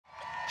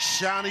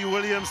Shani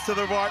Williams to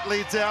the right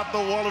leads out the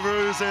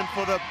Wallaroos, and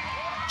for the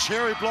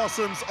Cherry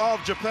Blossoms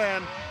of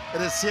Japan,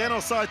 it is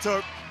Sieno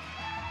Saito.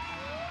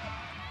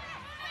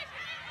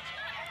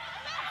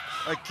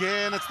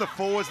 Again, it's the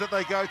forwards that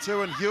they go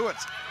to, and Hewitt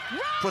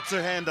puts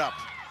her hand up.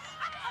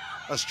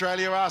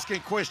 Australia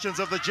asking questions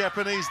of the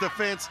Japanese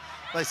defence.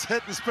 They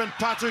hit and spin,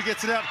 Patu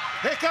gets it out.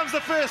 Here comes the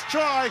first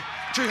try.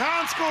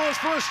 Truhan scores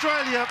for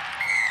Australia.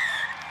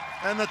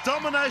 And the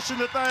domination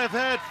that they have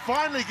had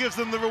finally gives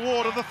them the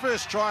reward of the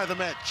first try of the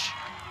match.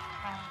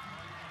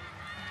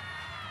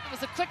 It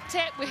was a quick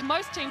tap where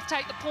most teams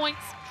take the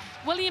points.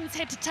 Williams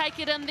had to take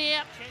it in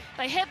there.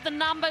 They had the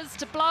numbers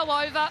to blow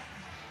over.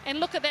 And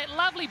look at that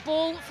lovely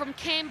ball from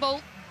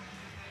Campbell.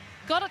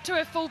 Got it to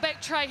her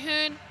fullback, Trey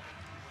Hearn.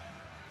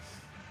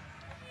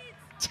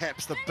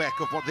 Taps the back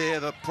of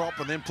the prop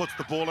and then puts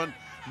the ball in.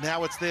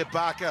 Now it's there,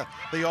 Barker,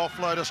 the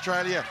offload.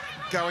 Australia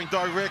going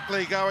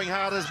directly, going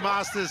hard as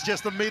Masters,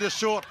 just a metre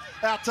short.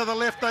 Out to the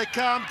left they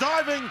come,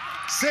 diving.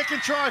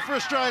 Second try for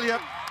Australia.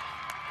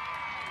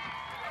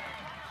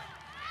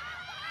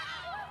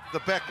 The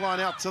back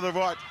line out to the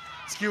right.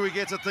 Skewy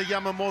gets it to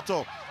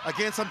Yamamoto.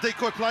 Again, some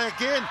decoy play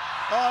again.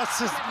 Oh,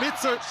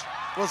 Mitsu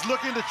was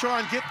looking to try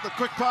and get the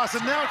quick pass,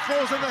 and now it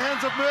falls in the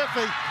hands of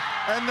Murphy.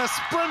 And the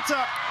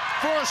sprinter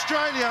for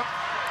Australia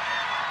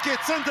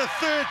gets into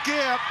third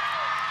gear.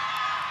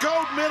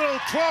 Gold medal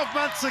 12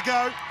 months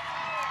ago.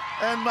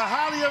 And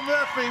Mahalia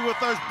Murphy, with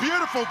those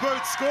beautiful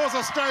boots, scores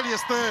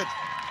Australia's third.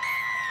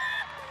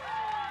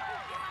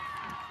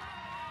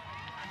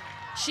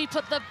 She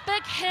put the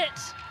big hit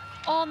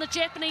on the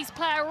Japanese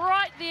player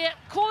right there,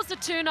 caused a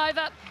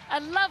turnover, a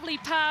lovely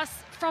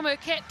pass from her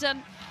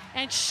captain,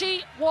 and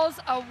she was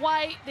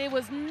away. There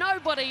was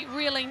nobody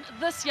reeling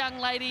this young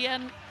lady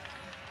in.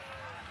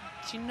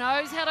 She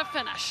knows how to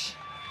finish.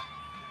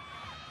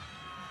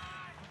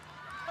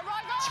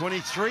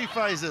 23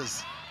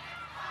 phases.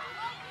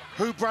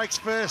 Who breaks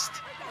first?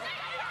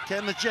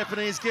 Can the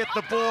Japanese get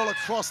the ball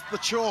across the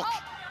chalk?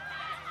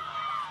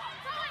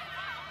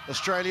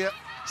 Australia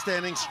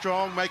standing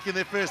strong, making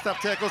their first up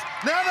tackles.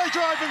 Now they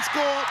drive and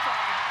score.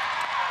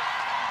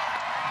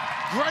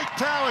 Great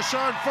power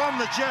shown from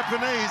the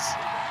Japanese.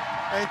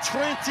 And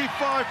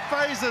 25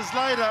 phases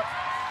later,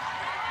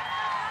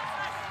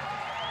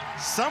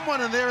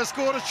 someone in there has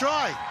scored a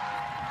try.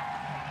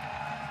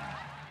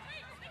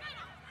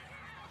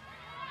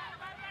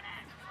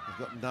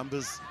 We've got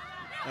numbers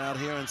out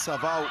here, and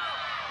Savao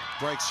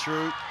breaks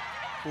through.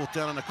 Brought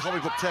down in a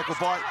comic book tackle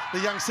by the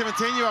young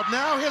 17-year-old.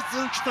 Now here's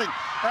the interesting.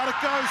 Out it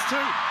goes to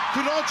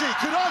Kuroji.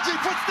 Kuroji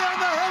puts down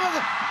the hammer,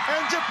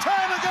 and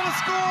Japan are going to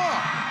score.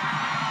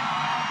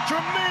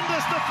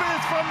 Tremendous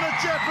defense from the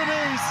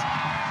Japanese.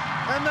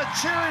 And the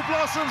Cherry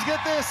Blossoms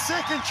get their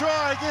second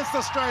try against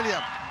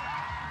Australia.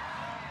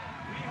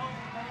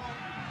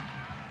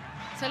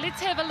 So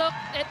let's have a look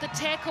at the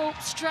tackle,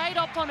 straight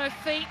up on her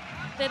feet.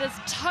 That is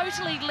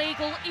totally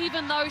legal,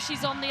 even though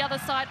she's on the other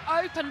side.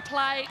 Open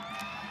play.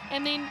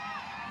 And then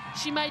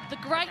she made the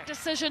great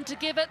decision to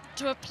give it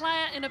to a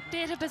player in a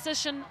better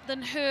position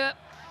than her,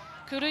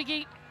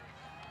 Kurugi,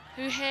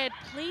 who had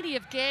plenty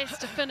of gas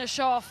to finish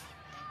off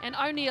and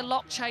only a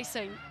lock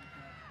chasing.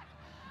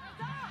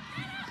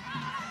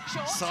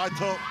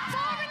 Saito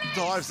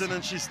dives in,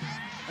 and she's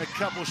a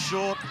couple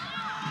short.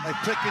 They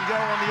pick and go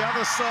on the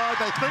other side.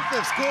 They think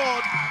they've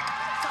scored.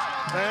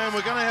 And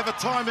we're going to have a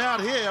timeout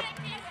here.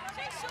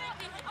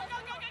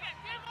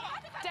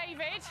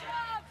 David,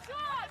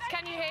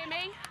 can you hear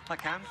me? I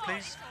can,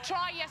 please.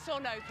 Try yes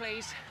or no,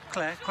 please.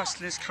 Claire,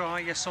 question is try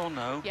yes or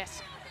no.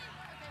 Yes.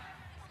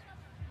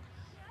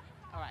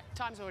 All right,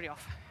 time's already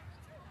off.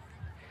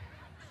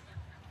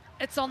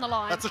 It's on the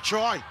line. That's a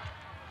try.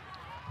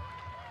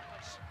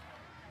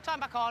 Time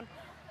back on.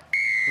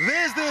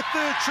 There's their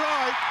third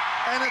try,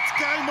 and it's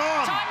game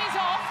on. Time is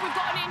off. We've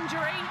got an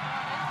injury.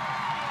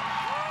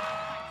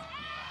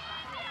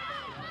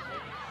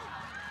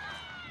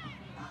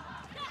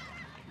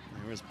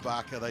 There is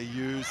Barker. They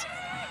use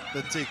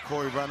the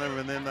decoy runner,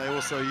 and then they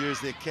also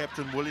use their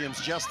captain, Williams,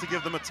 just to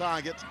give them a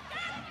target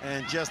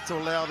and just to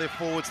allow their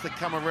forwards to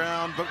come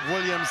around. But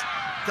Williams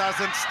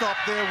doesn't stop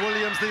there.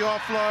 Williams, the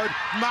offload.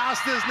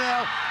 Masters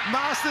now.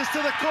 Masters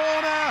to the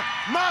corner.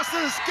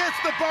 Masters gets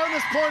the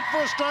bonus point for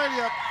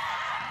Australia.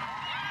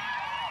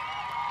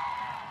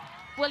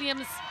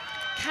 Williams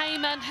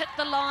came in, hit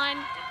the line,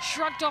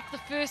 shrugged off the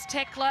first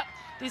tackler.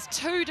 There's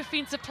two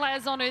defensive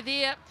players on her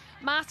there.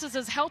 Masters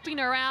is helping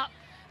her out.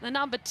 The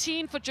number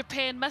 10 for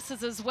Japan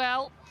misses as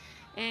well.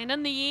 And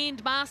in the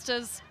end,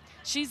 Masters,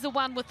 she's the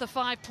one with the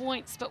 5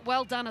 points, but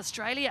well done,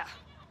 Australia.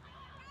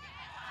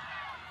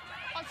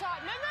 Oh,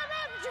 sorry. No,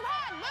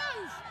 Japan,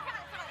 move!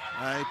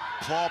 They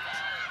pop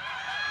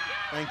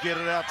and get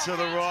it out to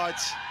the right.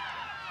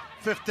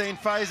 15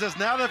 phases.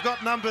 Now they've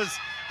got numbers.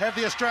 Have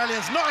the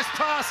Australians. Nice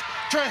pass.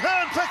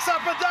 Trehearn picks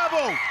up a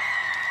double.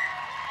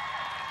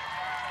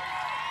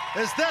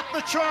 Is that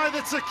the try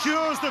that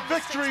secures the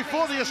victory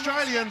for the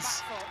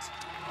Australians?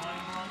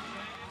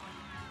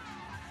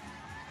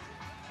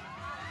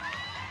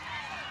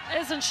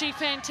 Isn't she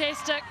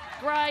fantastic?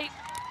 Great.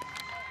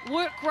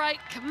 work rate,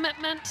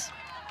 commitment,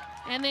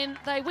 and then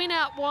they went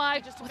out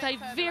wide with a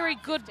very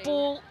good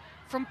ball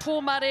from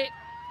Pomare.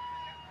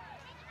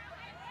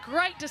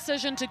 Great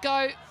decision to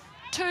go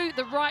to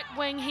the right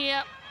wing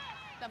here.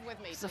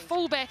 It's the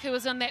fullback who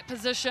was in that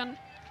position,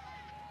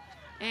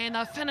 and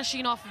they're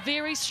finishing off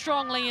very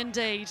strongly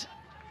indeed.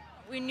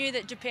 We knew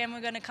that Japan were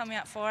going to come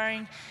out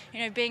firing. You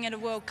know, being at a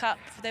World Cup,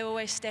 they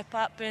always step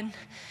up, and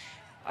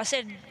I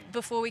said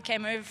before we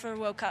came over for a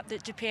World Cup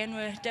that Japan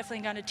were definitely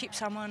going to tip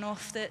someone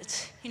off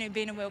that's, you know,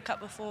 been a World Cup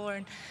before,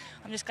 and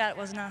I'm just glad it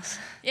wasn't us.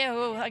 Yeah,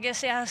 well, I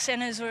guess our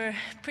centres were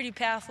pretty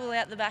powerful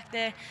out the back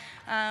there,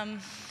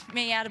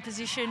 me out of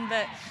position,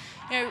 but,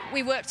 you know,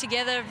 we worked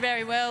together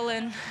very well,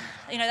 and,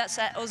 you know, that's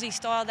that Aussie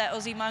style, that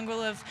Aussie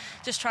mongrel of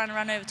just trying to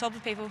run over top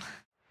of people.